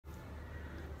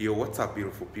Yo, what's up,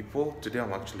 beautiful people? Today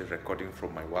I'm actually recording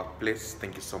from my workplace.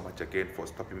 Thank you so much again for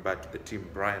stopping by to the team,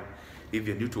 Brian. If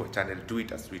you're new to our channel, do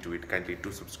it as we do it. Kindly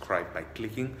do subscribe by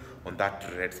clicking on that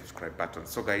red subscribe button.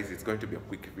 So guys, it's going to be a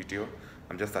quick video.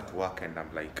 I'm just at work and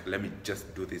I'm like, let me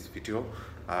just do this video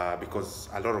because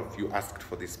a lot of you asked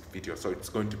for this video. So it's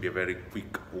going to be a very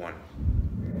quick one.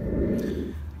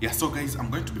 Yeah, so guys,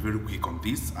 I'm going to be very quick on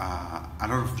this. A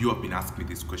lot of you have been asking me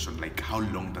this question, like how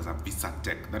long does a visa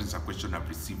take? That is a question I've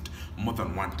received more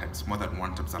than one time.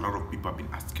 A lot of people have been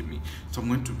asking me. So I'm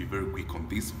going to be very quick on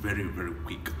this, very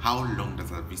quick. How long does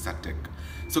a visa take?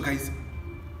 So guys,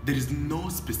 there is no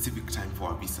specific time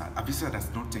for a visa. A visa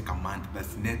does not take a month,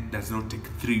 does not take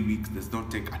 3 weeks, does not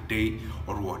take a day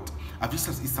or what. A visa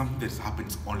is something that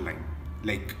happens online.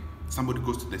 Like somebody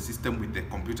goes to the system with the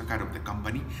computer card of the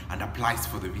company and applies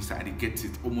for the visa and it gets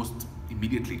it almost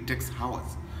immediately. It takes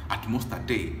hours, at most a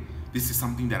day. This is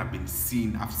something that I've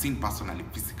seen personally,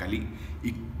 physically,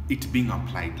 it being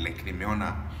applied. Like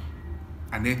nimeona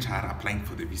an HR applying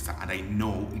for the visa and I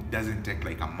know it doesn't take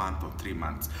like a month or 3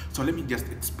 months. So let me just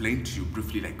explain to you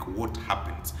briefly like what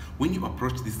happens. When you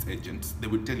approach these agents, they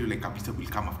will tell you like a visa will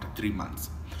come after 3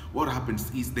 months. What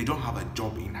happens is they don't have a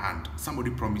job in hand. Somebody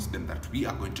promised them that we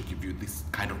are going to give you this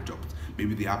kind of jobs.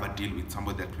 Maybe they have a deal with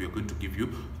somebody that we are going to give you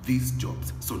these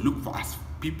jobs. So look for us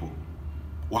people,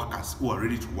 workers who are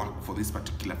ready to work for these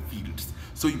particular fields.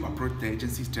 So you approach the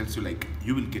agency, tells you like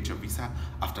you will get your visa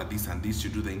after this and this. You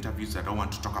do the interviews. I don't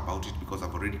want to talk about it because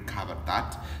I've already covered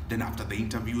that. Then after the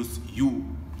interviews, you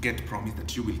get promised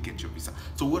that you will get your visa.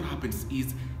 So what happens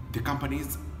is the company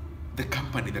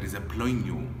that is employing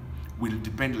you will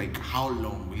depend like how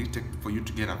long will it take for you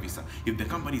to get a visa. If the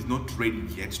company is not ready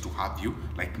yet to have you,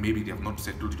 like maybe they have not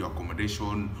settled your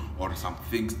accommodation or some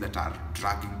things that are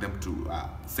dragging them to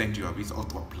send you a visa or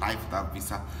to apply for that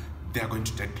visa, they are going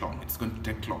to take long. It's going to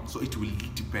take long. So it will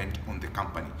depend on the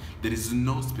company. There is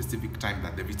no specific time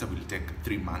that the visa will take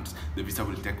 3 months, the visa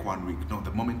will take 1 week. No, the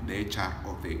moment the HR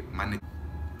or the manager.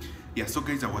 Yeah, so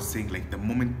guys, I was saying like the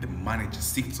moment the manager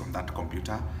sits on that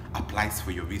computer, applies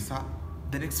for your visa,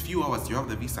 the next few hours you have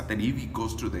the visa. Then if he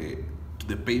goes to the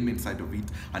payment side of it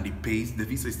and he pays, the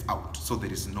visa is out. So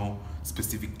there is no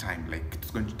specific time like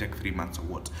it's going to take 3 months or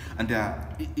what. And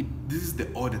this is the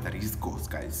order that it goes,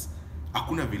 guys.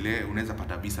 Hakuna vile unaweza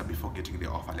pata visa before getting the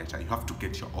offer letter. You have to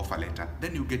get your offer letter,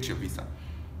 then you get your visa.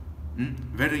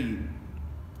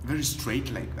 Very straight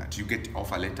like that. You get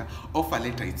offer letter. Offer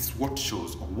letter is what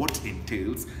shows or what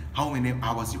entails how many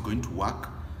hours you're going to work,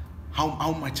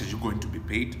 how much are you going to be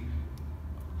paid.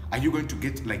 Are you going to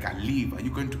get like a leave? Are you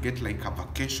going to get like a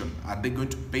vacation? Are they going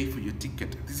to pay for your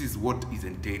ticket? This is what is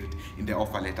entailed in the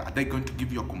offer letter. Are they going to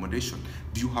give you accommodation?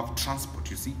 Do you have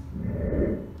transport? You see,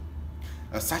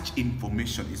 such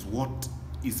information is what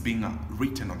is being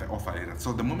written on the offer letter.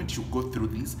 So the moment you go through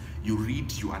this, you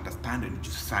read, you understand, and you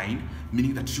sign,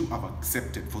 meaning that you have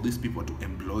accepted for these people to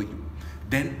employ you.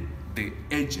 Then the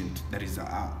agent that is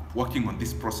working on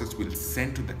this process will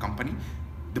send to the company.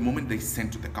 The moment they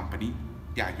send to the company,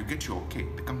 yeah, you get your okay.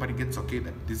 The company gets okay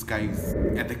that this guy is,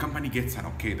 the company gets an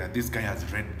okay that this guy has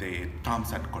read the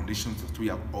terms and conditions that we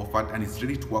have offered and is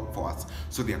ready to work for us.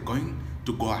 So they are going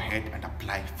to go ahead and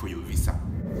apply for your visa.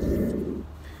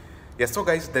 Yeah, so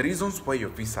guys, the reasons why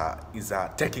your visa is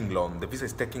taking long, the visa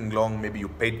is taking long, maybe you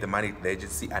paid the money to the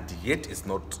agency and yet it's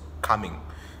not coming.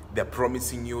 They're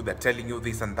promising you, they're telling you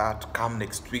this and that, come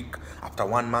next week, after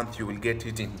 1 month you will get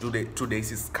it, in 2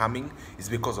 days it's coming. It's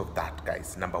because of that,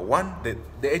 guys. Number one,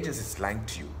 the agency is lying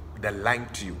to you. They're lying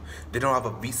to you. They don't have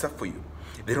a visa for you.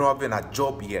 They don't have even a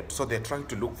job yet. So they're trying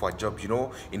to look for a job, you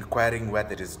know, inquiring where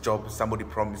there is jobs. Somebody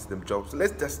promised them jobs.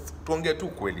 Let's just tuongea tu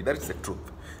kweli. That is the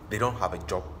truth. They don't have a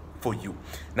job for you.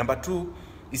 Number two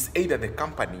is either the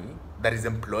company that is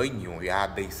employing you, yeah,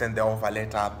 they send the offer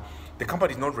letter. The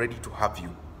company is not ready to have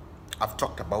you. I've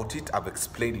talked about it. I've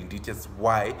explained in details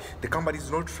why the company is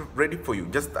not ready for you.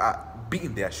 Just be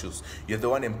in their shoes. You're the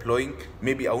one employing.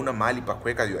 Maybe auna mali pa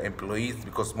kuweka your employees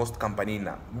because most company in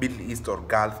Middle East or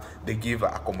Gulf, they give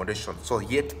accommodation. So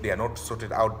yet they are not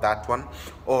sorted out that one.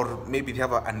 Or maybe they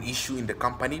have an issue in the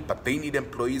company, but they need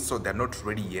employees, so they're not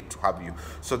ready yet to have you.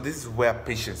 So this is where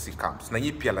patience comes. Na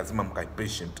nyi pia lazima mkae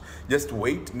patient. Just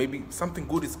wait. Maybe something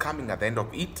good is coming at the end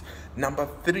of it. Number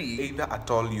three, either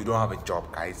at all you don't have a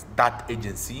job, guys. That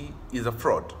agency is a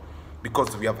fraud.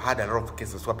 Because we have had a lot of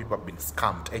cases where people have been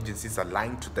scammed. Agencies are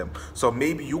lying to them. So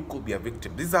maybe you could be a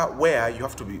victim. These are where you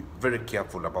have to be very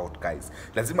careful about, guys.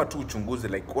 Lazima tu uchunguze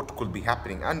like what could be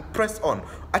happening and press on.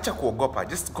 Acha kuogopa.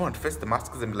 Just go and face the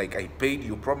masks and be like, I paid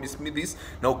you, promised me this.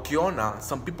 Now ukiona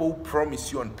some people who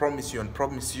promise you and promise you and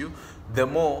promise you, the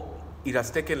more it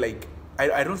has taken like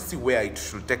I don't see where it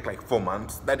should take like 4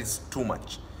 months. That is too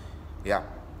much. Yeah,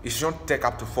 it should not take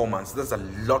up to 4 months. That's a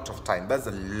lot of time. That's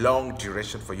a long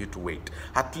duration for you to wait.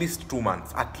 At least 2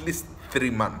 months, at least 3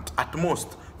 months, at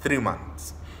most 3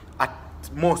 months, at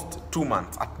most 2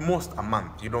 months, at most a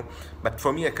month, you know. But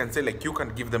for me, I can say like you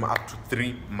can give them up to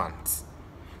 3 months.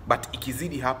 But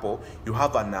ikizidi hapo, you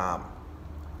have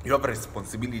a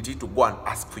responsibility to go and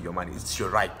ask for your money. It's your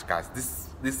right, guys.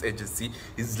 This agency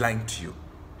is lying to you.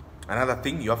 Another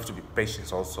thing, you have to be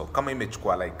patient also. Kama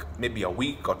imechukua like maybe a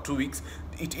week or 2 weeks,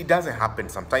 it doesn't happen.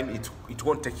 Sometimes it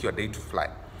won't take you a day to fly.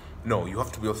 No, you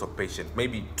have to be also patient.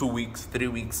 Maybe 2 weeks, 3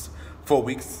 weeks, 4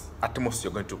 weeks. At most,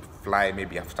 you're going to fly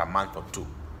maybe after a month or 2.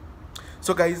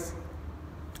 So guys,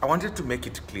 I wanted to make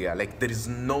it clear, like there is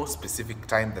no specific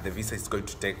time that the visa is going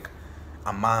to take,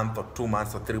 a month or 2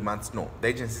 months or 3 months. No, the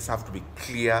agencies have to be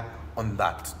clear on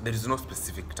that. There is no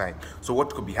specific time. So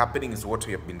what could be happening is what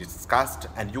we have been discussed,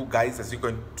 and you guys, as you're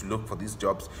going to look for these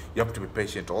jobs, you have to be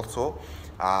patient also.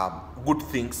 Good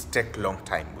things take long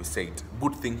time. We said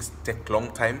good things take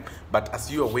long time, but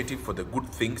as you are waiting for the good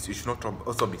things, you should not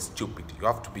also be stupid. You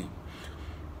have to be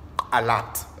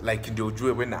alert, like in the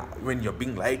ujue when you're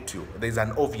being lied to. There's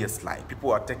an obvious lie.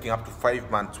 People are taking up to 5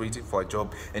 months waiting for a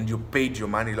job, and you paid your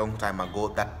money long time ago.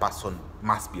 That person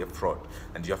must be a fraud,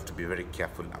 and you have to be very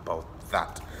careful about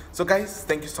that. So guys,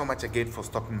 thank you so much again for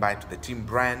stopping by to the Team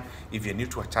Brian. If you're new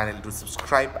to our channel, do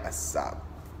subscribe as to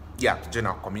join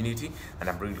our community, and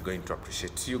I'm really going to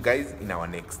appreciate you guys in our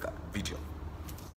next video.